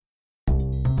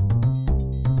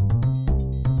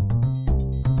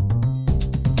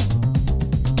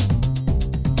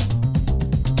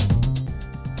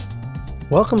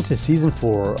Welcome to Season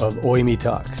 4 of OEME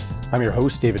Talks. I'm your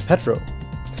host, David Petro.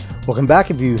 Welcome back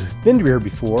if you've been here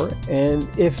before, and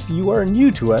if you are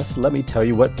new to us, let me tell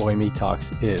you what OEME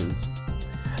Talks is.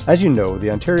 As you know,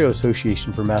 the Ontario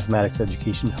Association for Mathematics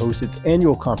Education hosts its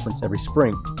annual conference every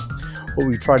spring. What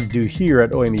we try to do here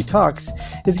at OEME Talks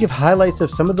is give highlights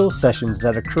of some of those sessions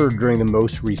that occurred during the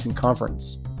most recent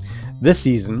conference. This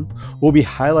season, we'll be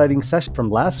highlighting sessions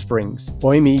from last spring's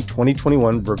OEME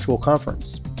 2021 virtual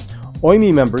conference.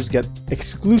 OEME members get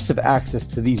exclusive access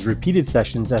to these repeated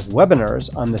sessions as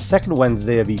webinars on the second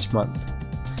Wednesday of each month.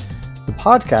 The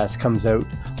podcast comes out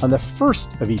on the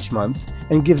first of each month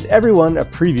and gives everyone a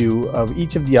preview of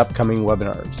each of the upcoming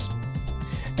webinars.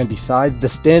 And besides the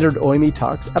standard OEME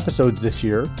Talks episodes this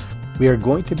year, we are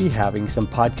going to be having some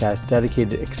podcasts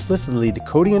dedicated explicitly to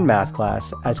coding and math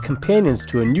class as companions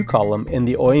to a new column in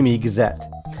the OEME Gazette.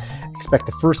 Expect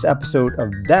the first episode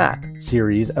of that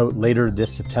series out later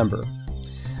this September.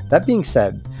 That being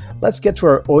said, let's get to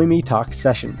our OEME Talk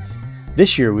sessions.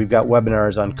 This year we've got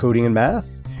webinars on coding and math,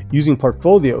 using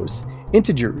portfolios,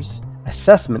 integers,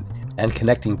 assessment, and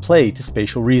connecting play to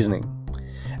spatial reasoning.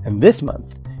 And this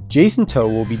month, Jason To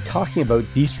will be talking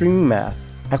about de-streaming math,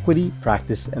 equity,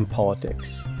 practice, and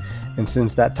politics. And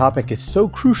since that topic is so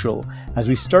crucial as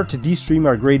we start to de-stream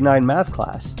our grade 9 math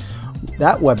class,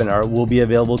 that webinar will be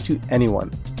available to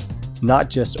anyone, not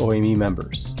just OEME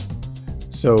members.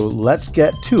 So let's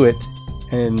get to it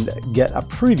and get a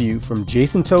preview from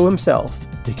Jason To himself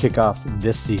to kick off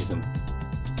this season.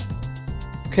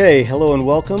 Okay, hello and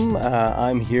welcome.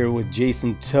 I'm here with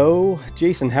Jason To.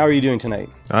 Jason, how are you doing tonight?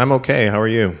 I'm okay. How are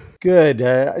you? Good.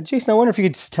 Jason, I wonder if you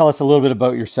could just tell us a little bit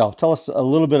about yourself. Tell us a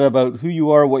little bit about who you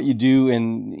are, what you do,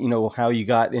 and how you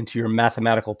got into your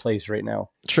mathematical place right now.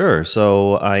 Sure.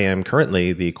 So I am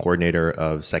currently the coordinator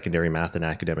of secondary math and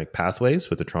academic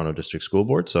pathways with the Toronto District School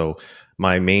Board. So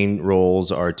my main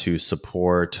roles are to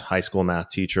support high school math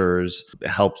teachers,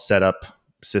 help set up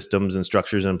systems and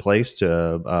structures in place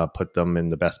to put them in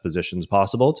the best positions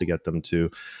possible to get them to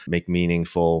make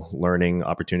meaningful learning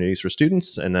opportunities for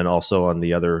students. And then also on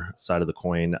the other side of the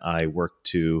coin, I work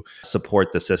to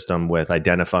support the system with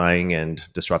identifying and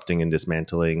disrupting and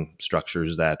dismantling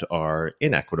structures that are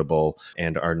inequitable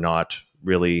and are not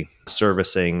really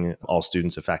servicing all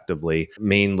students effectively,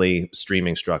 mainly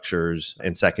streaming structures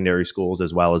in secondary schools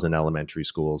as well as in elementary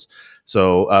schools.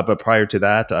 So, but prior to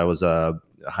that, I was a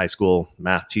high school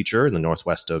math teacher in the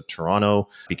northwest of Toronto,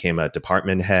 became a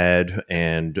department head.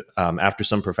 And after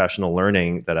some professional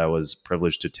learning that I was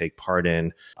privileged to take part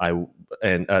in, I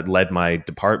led my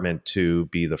department to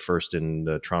be the first in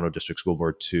the Toronto District School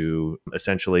Board to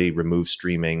essentially remove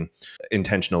streaming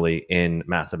intentionally in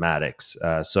mathematics.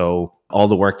 So all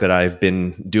the work that I've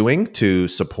been doing to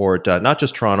support not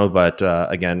just Toronto, but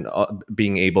again,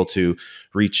 being able to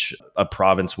reach a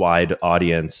province-wide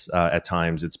audience at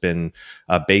times. It's been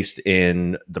based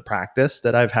in the practice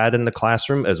that I've had in the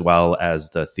classroom, as well as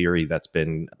the theory that's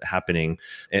been happening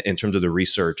in terms of the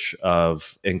research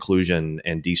of inclusion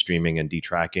and de-streaming and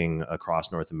de-tracking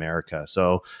across North America.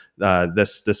 So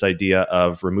this idea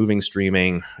of removing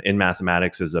streaming in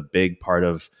mathematics is a big part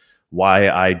of why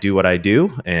I do what I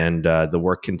do, and the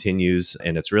work continues,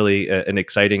 and it's really an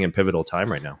exciting and pivotal time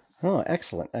right now. Oh,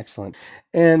 excellent, excellent.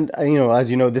 And, as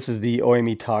you know, this is the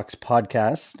OEME Talks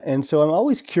podcast. And so I'm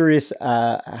always curious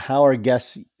how our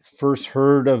guests first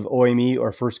heard of OEME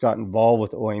or first got involved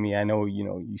with OEME. I know,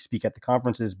 you speak at the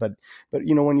conferences, but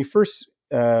when you first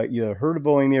either heard of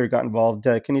OEME or got involved,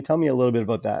 can you tell me a little bit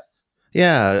about that?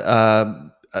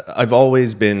 Yeah, I've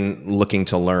always been looking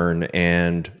to learn,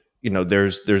 and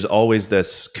there's always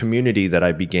this community that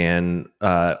I began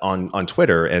on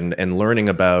Twitter and learning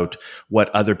about what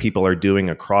other people are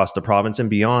doing across the province and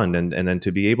beyond, and then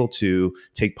to be able to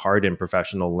take part in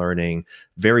professional learning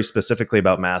very specifically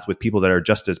about math with people that are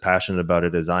just as passionate about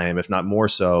it as I am, if not more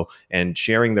so, and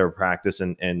sharing their practice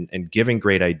and giving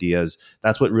great ideas.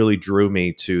 That's what really drew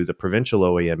me to the provincial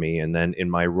OEME, and then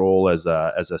in my role as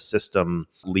a system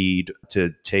lead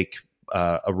to take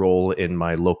a role in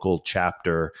my local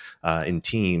chapter in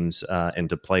teams and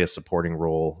to play a supporting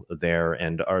role there.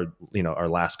 And our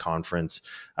last conference,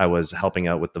 I was helping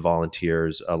out with the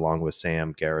volunteers along with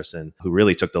Sam Garrison, who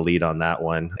really took the lead on that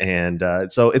one. And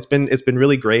so it's been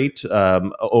really great.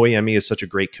 OEME is such a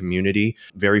great community,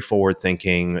 very forward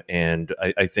thinking, and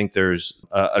I think there's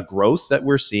a growth that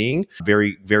we're seeing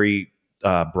very, very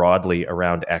broadly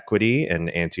around equity and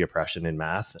anti-oppression in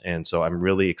math. And so I'm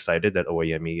really excited that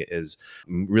OEME is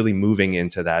really moving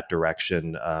into that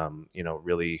direction,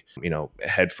 really,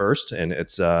 head first. And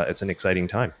it's an exciting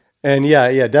time. And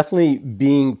yeah, definitely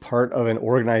being part of an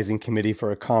organizing committee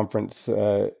for a conference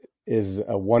is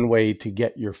one way to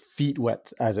get your feet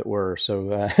wet, as it were.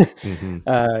 So Hmm.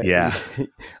 uh, Yeah.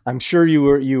 I'm sure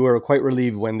you were quite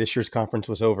relieved when this year's conference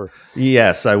was over.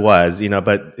 Yes, I was,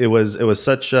 but it was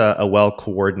such a well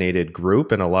coordinated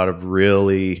group, and a lot of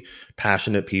really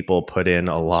passionate people put in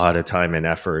a lot of time and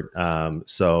effort.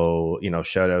 So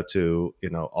shout out to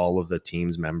all of the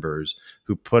team's members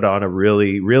who put on a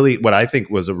really, really what I think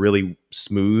was a really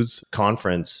smooth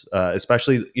conference,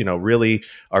 especially really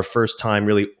our first time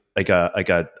really like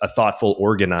a thoughtful,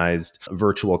 organized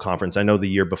virtual conference. I know the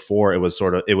year before it was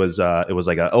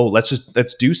like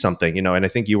let's do something, and I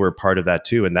think you were part of that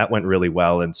too, and that went really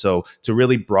well. And so to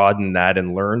really broaden that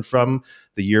and learn from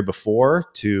the year before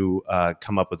to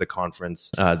come up with a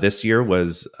conference this year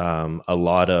was a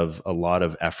lot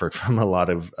of effort from a lot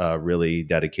of really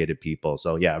dedicated people.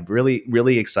 So yeah, really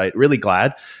really excited, really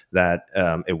glad that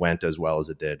it went as well as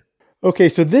it did. Okay,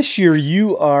 so this year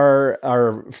you are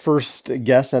our first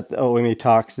guest at the OMA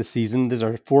Talks this season. This is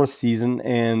our fourth season,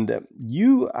 and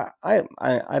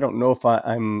I don't know if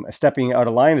I'm stepping out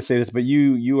of line to say this, but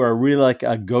you are really like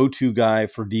a go-to guy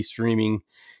for de-streaming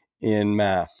in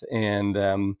math. And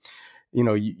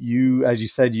you, as you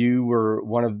said, you were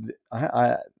one of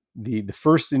the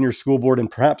first in your school board,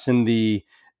 and perhaps in the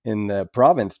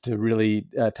province, to really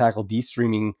tackle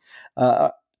de-streaming.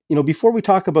 Before we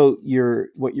talk about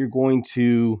what you're going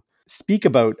to speak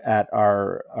about at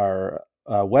our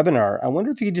webinar, I wonder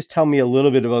if you could just tell me a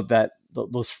little bit about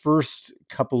those first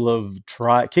couple of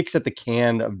kicks at the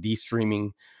can of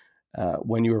de-streaming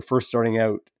when you were first starting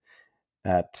out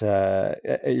at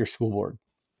your school board.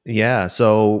 Yeah,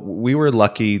 so we were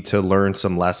lucky to learn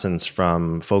some lessons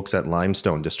from folks at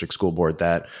Limestone District School Board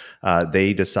that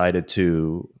they decided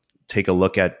to take a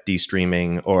look at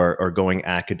de-streaming or going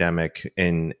academic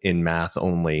in math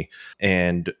only.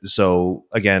 And so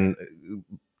again,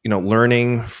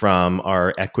 learning from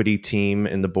our equity team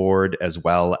in the board, as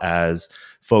well as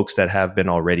folks that have been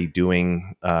already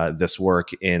doing this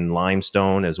work in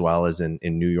Limestone as well as in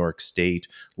New York State,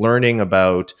 learning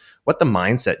about what the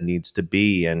mindset needs to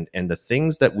be and the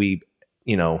things that we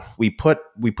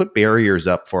put barriers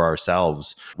up for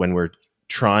ourselves when we're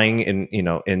trying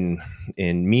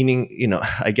in meaning,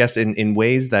 I guess in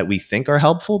ways that we think are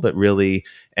helpful but really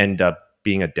end up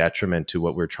being a detriment to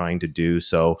what we're trying to do.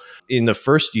 So in the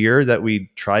first year that we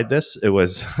tried this, it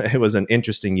was it was an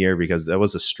interesting year because that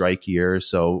was a strike year.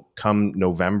 So come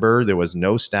November, there was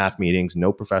no staff meetings,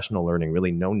 no professional learning,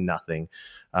 really no nothing.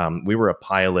 We were a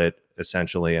pilot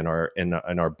essentially in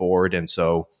our board, and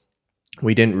so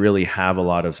we didn't really have a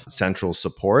lot of central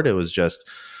support. It was just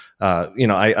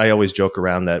I always joke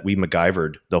around that we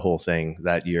MacGyvered the whole thing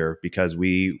that year because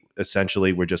we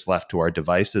essentially were just left to our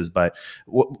devices. But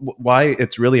why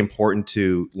it's really important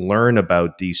to learn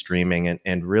about de-streaming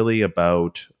and really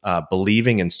about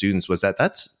believing in students was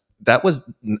that was,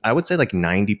 I would say, like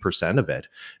 90% of it.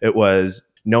 It was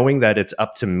knowing that it's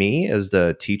up to me as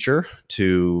the teacher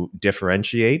to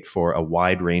differentiate for a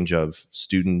wide range of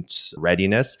students'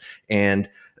 readiness. And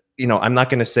I'm not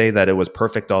going to say that it was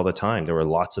perfect all the time. There were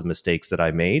lots of mistakes that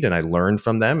I made and I learned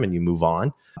from them and you move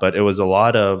on. But it was a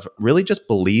lot of really just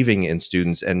believing in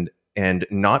students and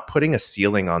not putting a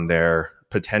ceiling on their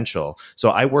potential. So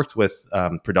I worked with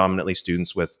predominantly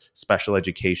students with special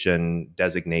education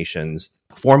designations,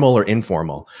 formal or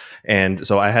informal. And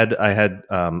so I had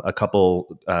a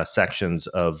couple sections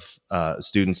of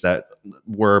students that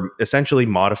were essentially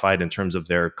modified in terms of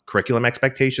their curriculum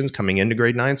expectations coming into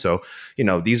grade 9. So,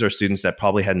 these are students that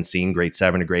probably hadn't seen grade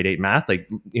 7 or grade 8 math, like,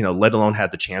 let alone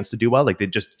had the chance to do well. Like they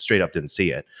just straight up didn't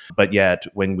see it. But yet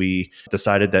when we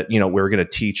decided that, we were going to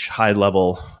teach high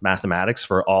level mathematics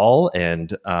for all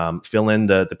and fill in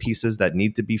the pieces that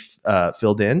need to be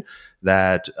filled in,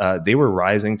 that they were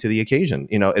rising to the occasion.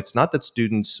 It's not that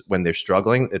students, when they're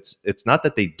struggling, it's not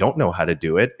that they don't know how to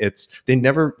do it. It's they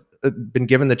never been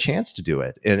given the chance to do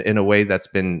it in a way that's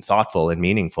been thoughtful and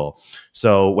meaningful.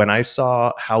 So when I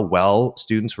saw how well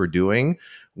students were doing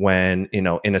when,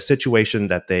 in a situation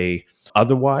that they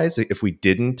otherwise, if we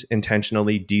didn't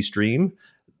intentionally de-stream,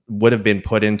 would have been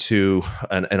put into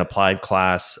an applied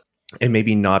class and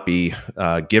maybe not be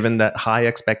given that high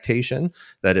expectation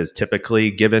that is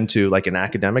typically given to like an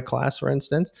academic class, for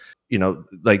instance.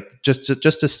 Like just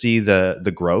to see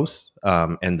the growth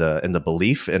and the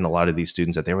belief in a lot of these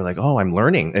students that they were like, oh, I'm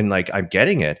learning and like I'm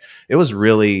getting it. It was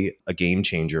really a game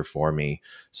changer for me.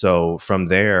 So from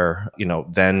there,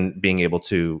 then being able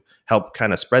to help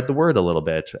kind of spread the word a little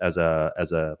bit as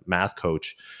a math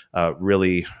coach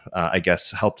really, I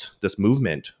guess, helped this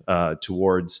movement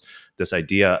towards this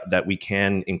idea that we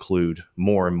can include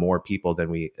more and more people than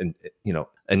we,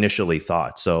 initially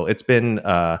thought. So it's been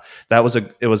it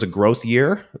was a growth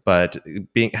year, but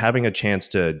having a chance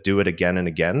to do it again and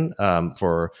again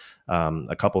for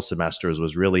a couple semesters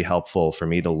was really helpful for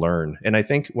me to learn. And I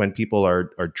think when people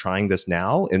are trying this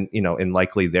now, and in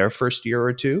likely their first year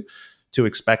or two, to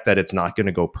expect that it's not going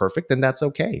to go perfect, then that's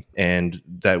okay, and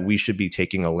that we should be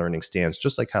taking a learning stance,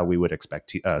 just like how we would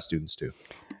expect students to.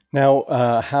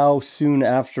 Now, how soon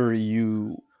after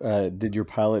you did your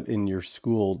pilot in your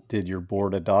school did your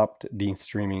board adopt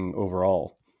DStreaming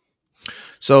overall?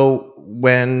 So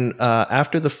when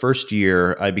after the first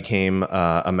year, I became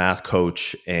a math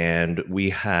coach, and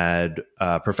we had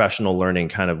professional learning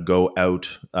kind of go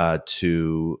out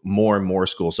to more and more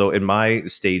schools. So in my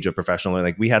stage of professional learning,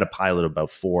 like, we had a pilot of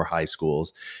about 4 high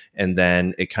schools, and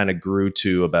then it kind of grew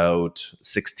to about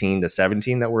 16 to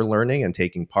 17 that were learning and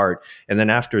taking part. And then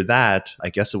after that, I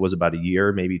guess it was about a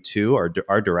year, maybe 2,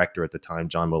 our director at the time,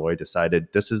 John Malloy,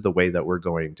 decided this is the way that we're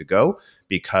going to go,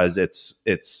 because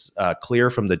it's clear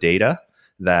from the data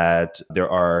that there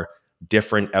are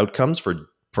different outcomes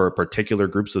for particular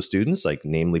groups of students, like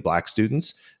namely Black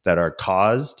students, that are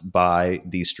caused by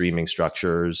these streaming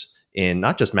structures in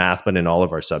not just math, but in all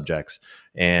of our subjects.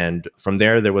 And from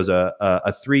there was a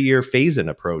 3-year phase-in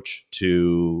approach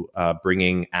to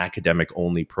bringing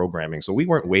academic-only programming. So we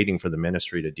weren't waiting for the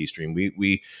ministry to DStream.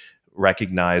 We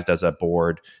recognized as a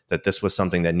board that this was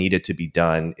something that needed to be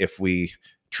done if we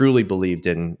truly believed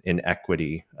in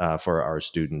equity for our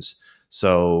students.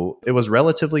 So it was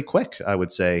relatively quick, I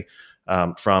would say,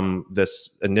 from this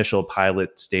initial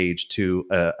pilot stage to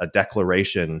a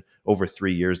declaration over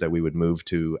 3 years that we would move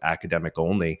to academic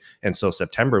only. And so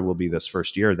September will be this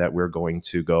first year that we're going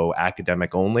to go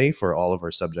academic only for all of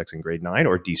our subjects in grade 9,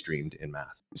 or DStreamed in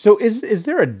math. So is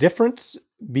there a difference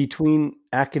between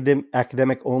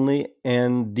academic only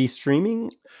and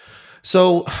DStreaming?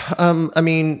 So, I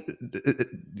mean,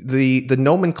 the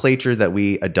nomenclature that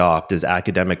we adopt is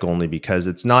academic only because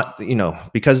it's not,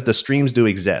 because the streams do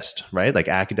exist, right? Like,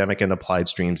 academic and applied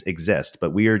streams exist,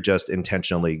 but we are just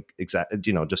intentionally,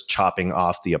 just chopping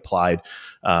off the applied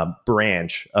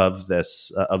branch of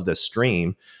this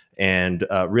stream. And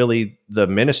really, the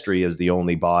ministry is the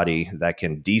only body that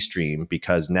can DStream,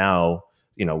 because now,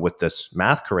 with this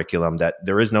math curriculum, that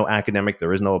there is no academic,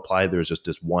 there is no applied, there's just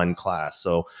this one class.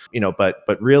 So,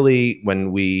 but really,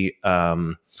 when we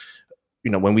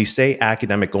say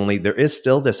academic only, there is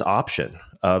still this option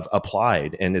of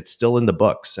applied, and it's still in the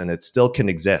books, and it still can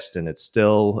exist, and it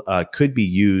still could be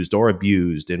used or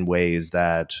abused in ways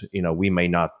that, we may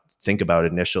not think about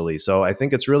initially. So I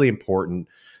think it's really important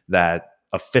that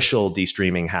official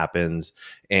DStreaming happens,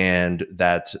 and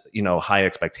that high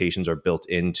expectations are built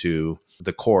into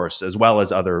the course, as well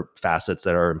as other facets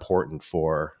that are important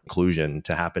for inclusion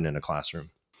to happen in a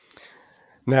classroom.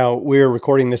 Now, we're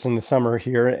recording this in the summer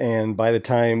here, and by the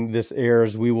time this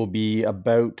airs, we will be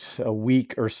about a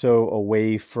week or so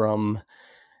away from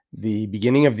the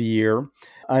beginning of the year.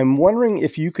 I'm wondering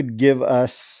if you could give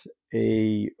us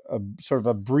a sort of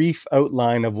a brief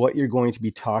outline of what you're going to be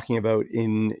talking about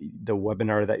in the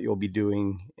webinar that you'll be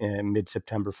doing in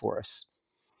mid-September for us.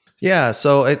 Yeah,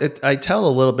 so I tell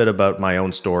a little bit about my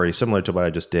own story, similar to what I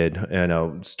just did.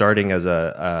 Starting as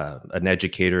an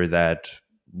educator that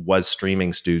was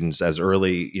streaming students as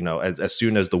early, as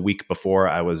soon as the week before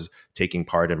I was taking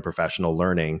part in professional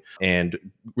learning, and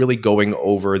really going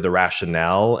over the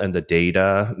rationale and the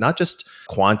data, not just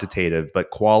quantitative,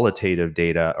 but qualitative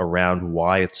data around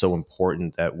why it's so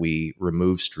important that we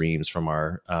remove streams from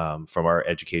our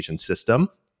education system.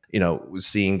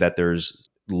 Seeing that there's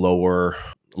lower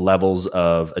levels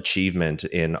of achievement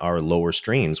in our lower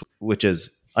streams, which is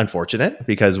unfortunate,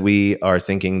 because we are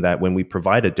thinking that when we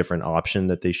provide a different option,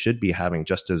 that they should be having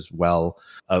just as well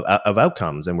of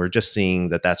outcomes. And we're just seeing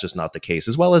that that's just not the case,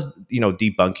 as well as,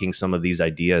 debunking some of these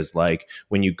ideas. Like,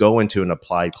 when you go into an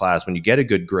applied class, when you get a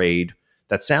good grade,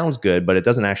 that sounds good, but it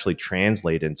doesn't actually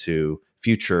translate into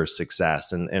future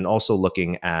success. And also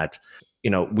looking at,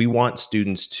 we want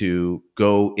students to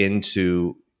go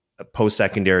into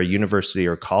post-secondary, university,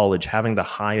 or college having the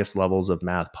highest levels of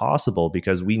math possible,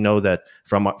 because we know that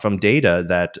from data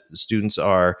that students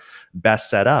are best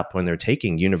set up when they're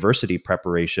taking university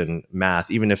preparation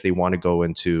math, even if they want to go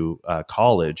into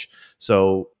college.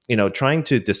 So, trying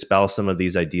to dispel some of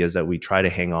these ideas that we try to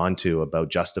hang on to about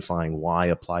justifying why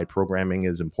applied programming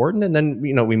is important. And then,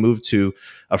 we move to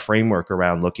a framework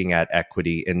around looking at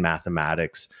equity in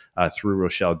mathematics through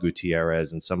Rochelle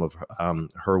Gutierrez and some of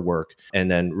her work. And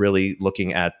then really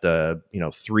looking at the,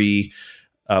 three,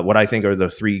 what I think are the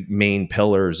 3 main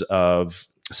pillars of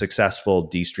successful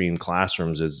D-stream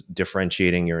classrooms is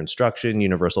differentiating your instruction,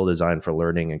 universal design for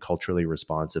learning, and culturally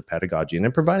responsive pedagogy, and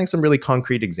then providing some really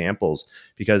concrete examples,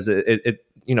 because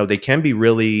they can be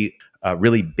really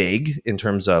big in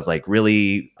terms of like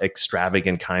really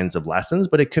extravagant kinds of lessons,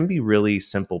 but it can be really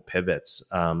simple pivots,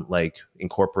 like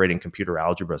incorporating computer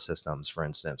algebra systems, for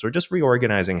instance, or just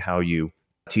reorganizing how you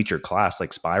teach your class,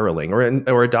 like spiraling,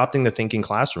 or adopting the thinking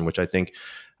classroom, which I think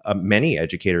many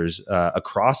educators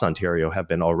across Ontario have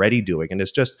been already doing, and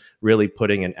it's just really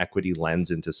putting an equity lens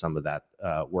into some of that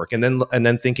work, and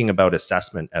then thinking about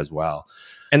assessment as well.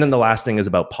 And then the last thing is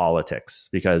about politics,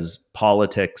 because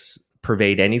politics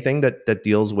pervade anything that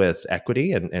deals with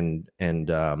equity and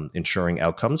ensuring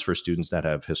outcomes for students that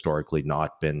have historically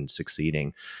not been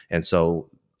succeeding. And so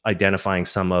identifying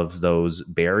some of those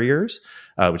barriers,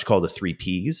 which are called the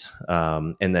 3Ps,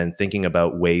 and then thinking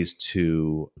about ways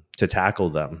to tackle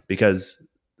them. Because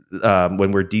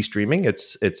when we're de-streaming,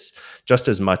 it's just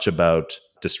as much about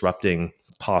disrupting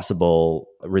possible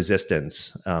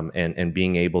resistance, and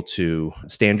being able to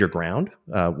stand your ground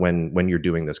when you're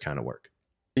doing this kind of work.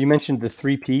 You mentioned the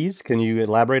 3Ps. Can you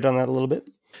elaborate on that a little bit?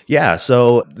 Yeah,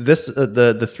 so this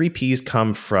the 3Ps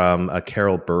come from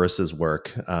Carol Burris's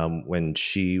work when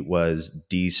she was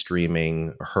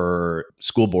de-streaming her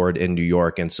school board in New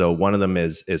York, and so one of them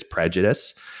is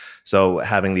prejudice. So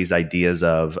having these ideas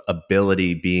of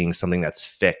ability being something that's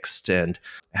fixed, and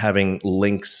having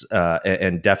links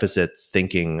and deficit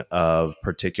thinking of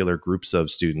particular groups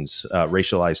of students,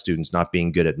 racialized students not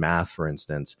being good at math, for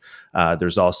instance.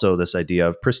 There's also this idea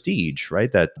of prestige,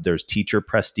 right? That there's teacher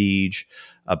prestige,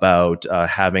 about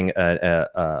having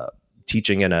a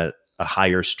teaching in a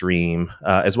higher stream,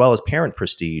 as well as parent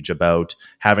prestige about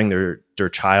having their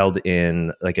child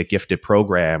in like a gifted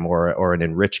program or an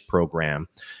enriched program.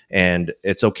 And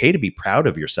it's okay to be proud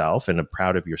of yourself and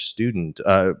proud of your student,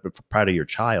 proud of your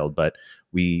child, but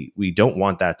we don't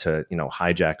want that to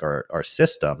hijack our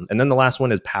system. And then the last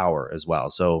one is power as well.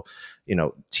 So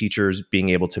teachers being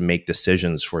able to make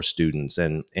decisions for students,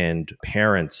 and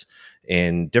parents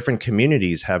in different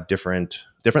communities have different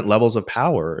levels of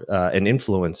power and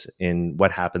influence in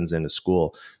what happens in a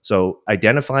school. So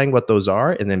identifying what those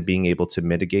are and then being able to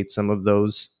mitigate some of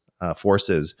those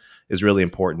forces is really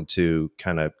important to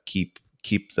kind of keep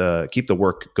the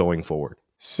work going forward.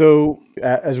 So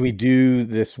as we do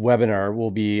this webinar, we'll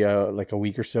be like a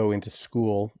week or so into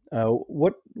school.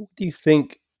 What do you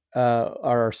think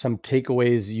are some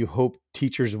takeaways you hope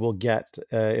teachers will get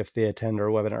if they attend our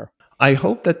webinar? I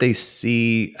hope that they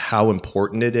see how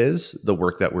important it is, the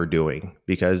work that we're doing,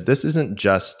 because this isn't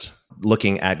just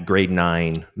looking at grade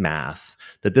 9 math,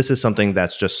 that this is something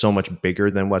that's just so much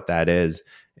bigger than what that is.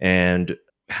 And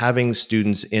having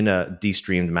students in a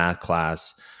de-streamed math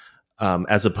class,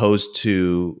 as opposed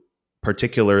to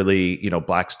particularly,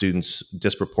 Black students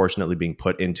disproportionately being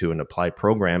put into an applied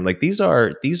program, like these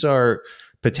are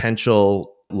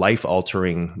potential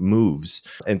life-altering moves.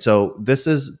 And so this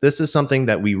is something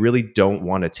that we really don't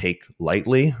want to take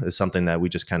lightly. It's something that we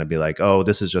just kind of be like, oh,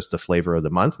 this is just the flavor of the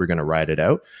month, we're going to ride it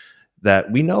out.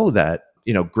 That we know that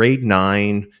grade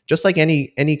 9, just like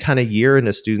any kind of year in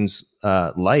a student's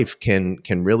life, can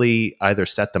really either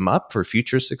set them up for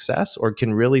future success or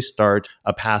can really start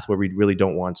a path where we really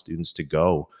don't want students to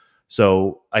go.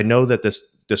 So I know that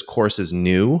this course is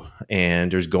new, and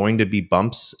there's going to be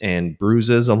bumps and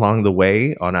bruises along the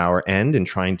way on our end in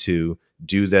trying to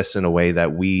do this in a way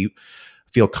that we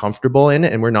feel comfortable in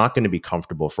it, and we're not going to be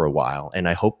comfortable for a while. And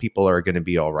I hope people are going to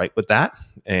be all right with that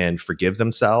and forgive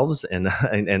themselves and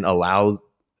allow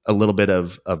a little bit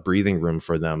of breathing room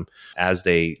for them as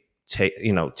they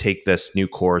take this new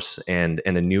course and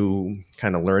a new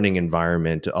kind of learning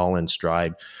environment all in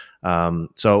stride.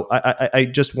 So I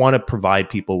just want to provide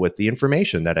people with the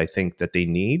information that I think that they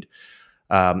need,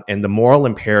 and the moral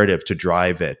imperative to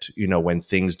drive it, when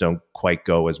things don't quite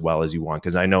go as well as you want.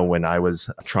 Because I know when I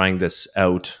was trying this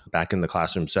out back in the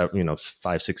classroom,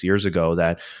 5-6 years ago,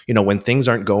 that, when things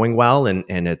aren't going well and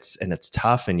it's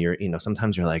tough, and you're,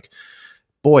 sometimes you're like,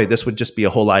 boy, this would just be a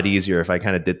whole lot easier if I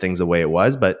kind of did things the way it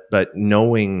was. But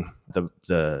knowing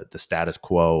the status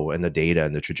quo and the data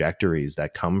and the trajectories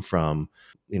that come from,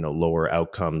 lower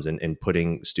outcomes and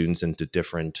putting students into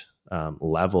different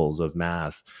levels of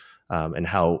math, and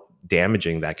how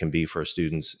damaging that can be for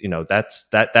students,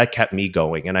 that kept me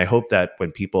going. And I hope that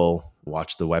when people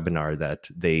watch the webinar, that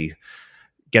they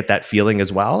get that feeling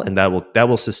as well, and that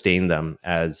will sustain them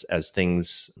as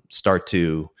things start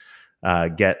to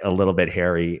get a little bit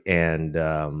hairy, and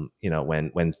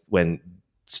when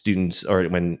students or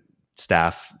when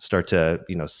staff start to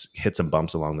hit some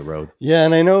bumps along the road. Yeah,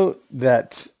 and I know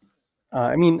that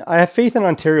I mean, I have faith in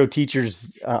Ontario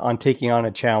teachers on taking on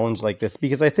a challenge like this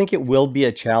because I think it will be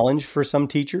a challenge for some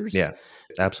teachers. Yeah,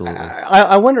 absolutely.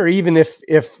 I wonder even if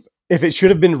it should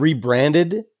have been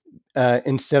rebranded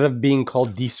instead of being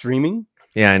called de-streaming.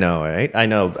 Yeah, I know, right? I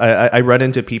know. I run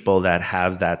into people that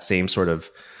have that same sort of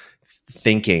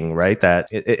thinking, right? That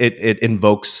it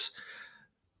invokes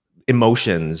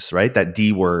emotions, right? That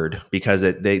D word, because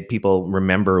people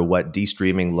remember what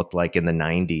de-streaming looked like in the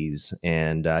 90s.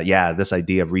 And yeah, this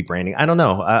idea of rebranding, I don't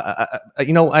know.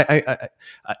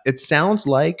 It sounds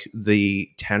like the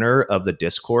tenor of the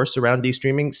discourse around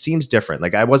de-streaming seems different.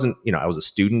 Like I wasn't, I was a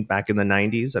student back in the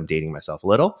 90s. I'm dating myself a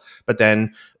little, but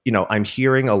then I'm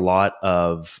hearing a lot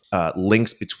of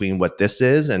links between what this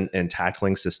is and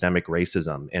tackling systemic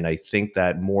racism. And I think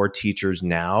that more teachers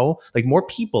now, like more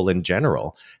people in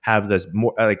general, have this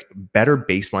more like better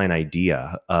baseline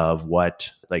idea of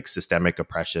what like systemic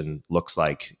oppression looks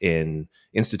like in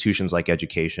institutions like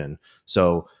education.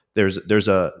 So there's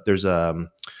a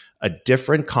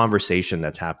different conversation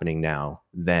that's happening now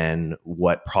than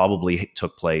what probably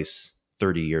took place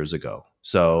 30 years ago.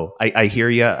 So I hear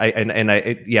you.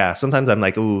 Yeah, sometimes I'm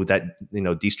like, ooh, that,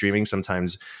 de-streaming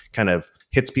sometimes kind of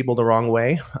hits people the wrong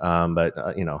way. But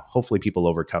hopefully people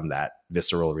overcome that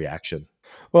visceral reaction.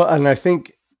 Well, and I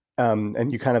think,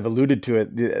 and you kind of alluded to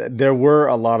it, there were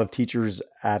a lot of teachers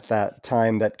at that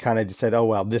time that kind of said, oh,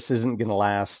 well, this isn't going to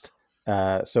last.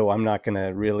 So I'm not going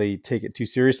to really take it too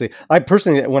seriously. I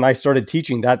personally, when I started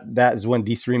teaching, that is when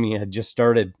de-streaming had just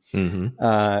started. Mm-hmm.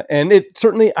 And it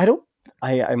certainly, I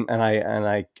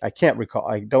can't recall.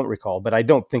 I don't recall, but I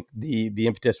don't think the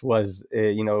impetus was,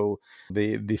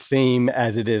 the same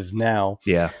as it is now.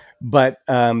 Yeah. But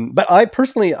I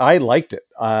personally, I liked it.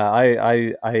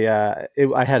 I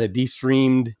had a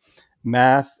de-streamed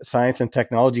math, science, and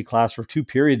technology class for 2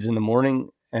 periods in the morning.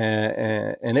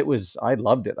 And I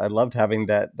loved it. I loved having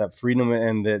that freedom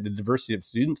and the diversity of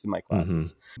students in my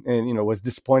classes. Mm-hmm. And, was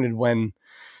disappointed when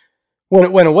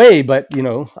it went away. But,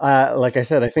 like I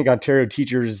said, I think Ontario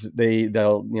teachers,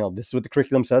 they'll, this is what the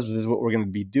curriculum says, this is what we're going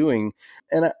to be doing.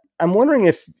 And I'm wondering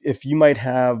if you might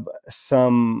have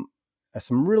some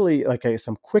really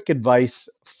some quick advice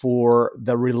for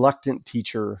the reluctant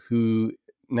teacher who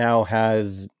now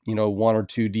has, 1 or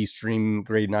 2 de-stream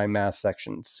grade 9 math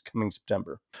sections coming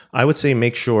September. I would say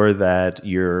make sure that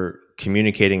you're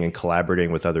communicating and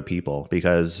collaborating with other people,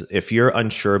 because if you're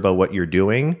unsure about what you're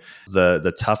doing,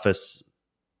 the toughest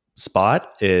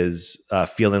spot is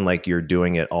feeling like you're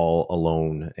doing it all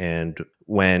alone. And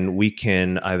when we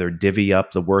can either divvy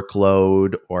up the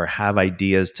workload or have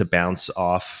ideas to bounce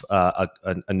off a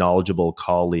knowledgeable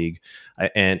colleague,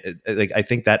 I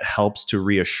think that helps to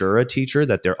reassure a teacher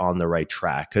that they're on the right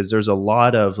track. Because there's a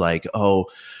lot of like, oh,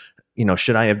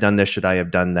 should I have done this? Should I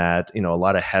have done that? A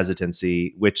lot of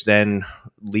hesitancy, which then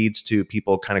leads to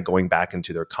people kind of going back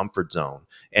into their comfort zone.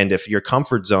 And if your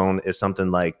comfort zone is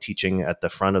something like teaching at the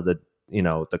front of the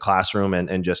classroom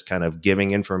and just kind of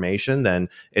giving information, then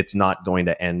it's not going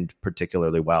to end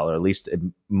particularly well, or at least it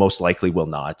most likely will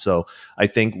not. So I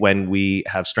think when we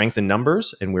have strength in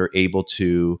numbers and we're able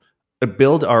to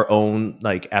build our own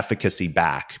like efficacy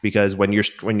back, because when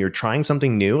you're trying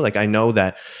something new, like I know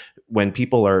that when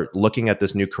people are looking at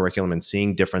this new curriculum and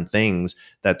seeing different things,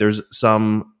 that there's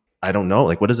some, I don't know,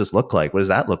 like, what does this look like? What does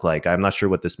that look like? I'm not sure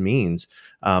what this means.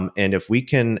 And if we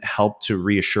can help to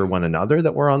reassure one another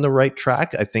that we're on the right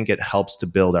track, I think it helps to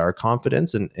build our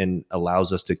confidence and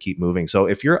allows us to keep moving. So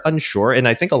if you're unsure, and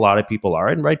I think a lot of people are,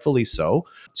 and rightfully so,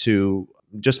 to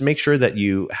just make sure that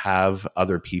you have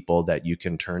other people that you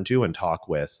can turn to and talk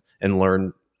with and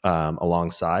learn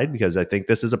alongside, because I think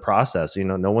this is a process.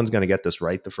 No one's going to get this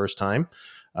right the first time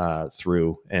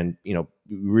through. And,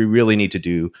 we really need to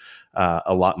do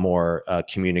a lot more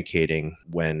communicating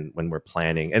when we're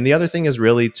planning. And the other thing is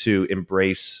really to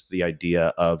embrace the idea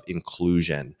of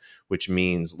inclusion, which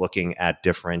means looking at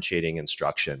differentiating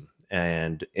instruction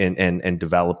and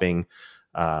developing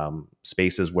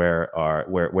spaces where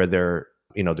they're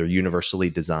they're universally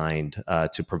designed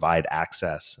to provide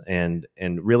access and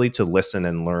really to listen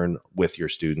and learn with your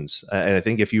students. And I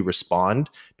think if you respond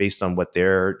based on what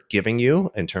they're giving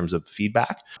you in terms of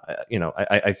feedback,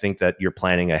 I think that your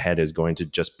planning ahead is going to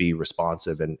just be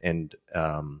responsive and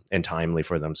timely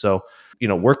for them. So,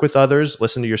 work with others,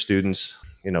 listen to your students,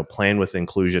 plan with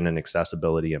inclusion and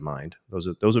accessibility in mind.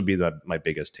 Those would be my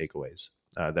biggest takeaways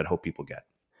that I hope people get.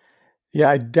 Yeah,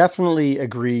 I definitely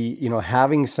agree.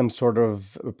 Having some sort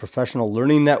of a professional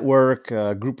learning network,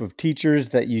 a group of teachers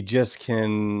that you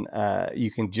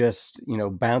can just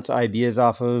bounce ideas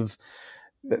off of,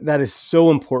 that is so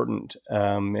important.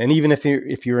 And even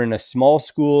if you're in a small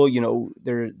school,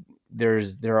 there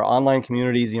are online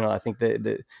communities. I think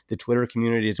the Twitter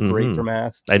community is great for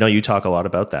math. I know you talk a lot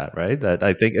about that, right? That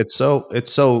I think it's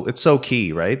so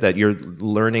key, right? That you're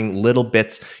learning little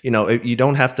bits. You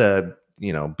don't have to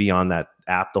be on that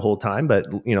app the whole time, but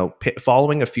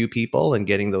following a few people and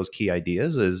getting those key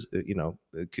ideas is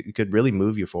could really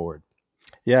move you forward.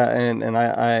 Yeah, and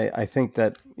I think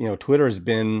that Twitter has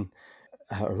been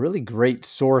a really great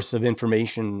source of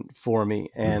information for me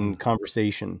and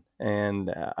conversation,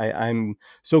 and I'm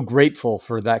so grateful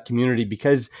for that community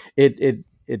because it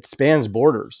spans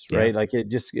borders, right? Like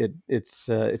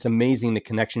it's amazing the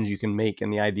connections you can make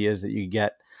and the ideas that you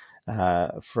get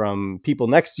from people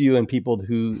next to you and people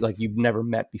who like you've never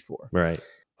met before. Right.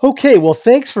 Okay, well,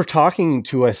 thanks for talking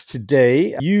to us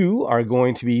today. You are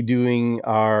going to be doing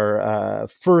our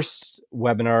first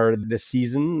webinar this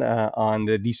season on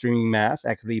the De-Streaming Math,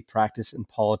 Equity, Practice, and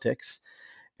Politics.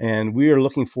 And we are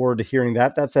looking forward to hearing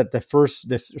that. That's at the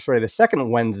second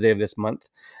Wednesday of this month.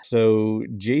 So,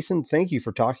 Jason, thank you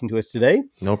for talking to us today.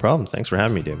 No problem. Thanks for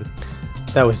having me, David.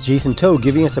 That was Jason Toe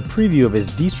giving us a preview of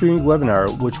his De-Streaming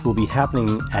webinar, which will be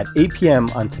happening at 8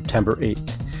 p.m. on September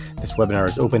 8th. This webinar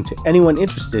is open to anyone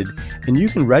interested, and you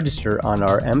can register on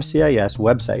our MCIS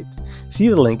website. See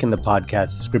the link in the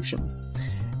podcast description.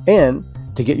 And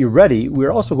to get you ready,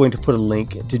 we're also going to put a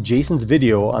link to Jason's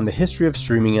video on the history of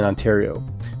streaming in Ontario.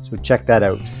 So check that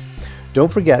out.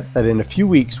 Don't forget that in a few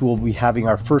weeks, we'll be having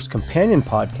our first companion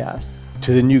podcast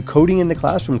to the new Coding in the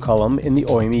Classroom column in the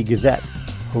OME Gazette.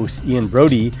 Hosts Ian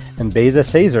Brody and Beza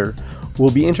Caesar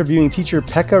will be interviewing teacher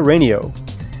Pekka Rainio.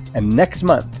 And next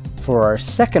month, for our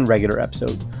second regular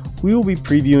episode, we will be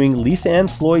previewing Lisa Ann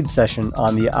Floyd's session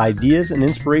on the ideas and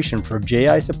inspiration for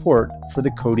JI support for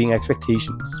the coding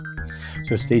expectations.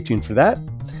 So stay tuned for that.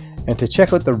 And to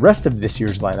check out the rest of this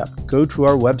year's lineup, go to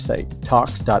our website,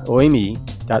 talks.ome.on.ca.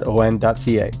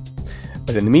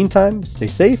 But in the meantime, stay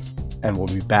safe, and we'll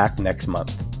be back next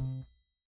month.